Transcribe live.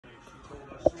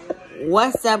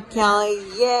What's up, Kelly?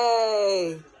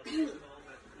 Yay!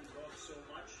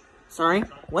 Sorry?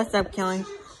 What's up, Kelly?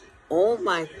 Oh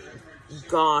my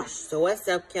gosh. So what's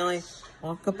up, Kelly?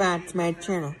 Welcome back to my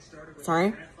channel.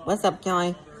 Sorry? What's up,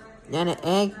 Kelly? Nana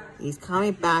Egg, he's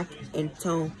coming back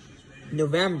until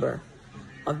November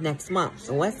of next month.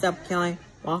 So what's up, Kelly?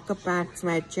 Welcome back to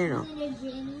my channel.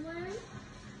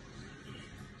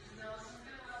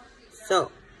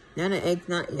 So, Nana Egg's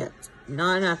not yet.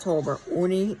 Not in October,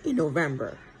 only in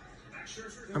November.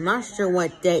 I'm not sure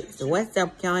what date. So what's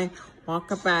up, Kelly?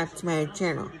 Welcome back to my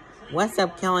channel. What's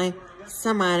up, Kelly?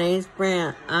 So my name's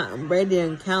Brand. I'm Brady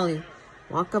and Kelly.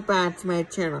 Welcome back to my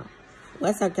channel.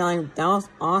 What's up, Kelly? That was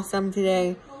awesome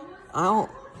today.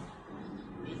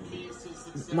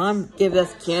 Mom gave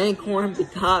us candy corn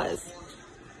because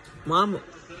Mom.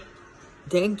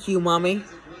 Thank you, Mommy.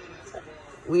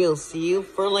 We'll see you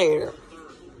for later.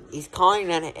 He's calling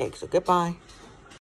Nana Egg, so goodbye.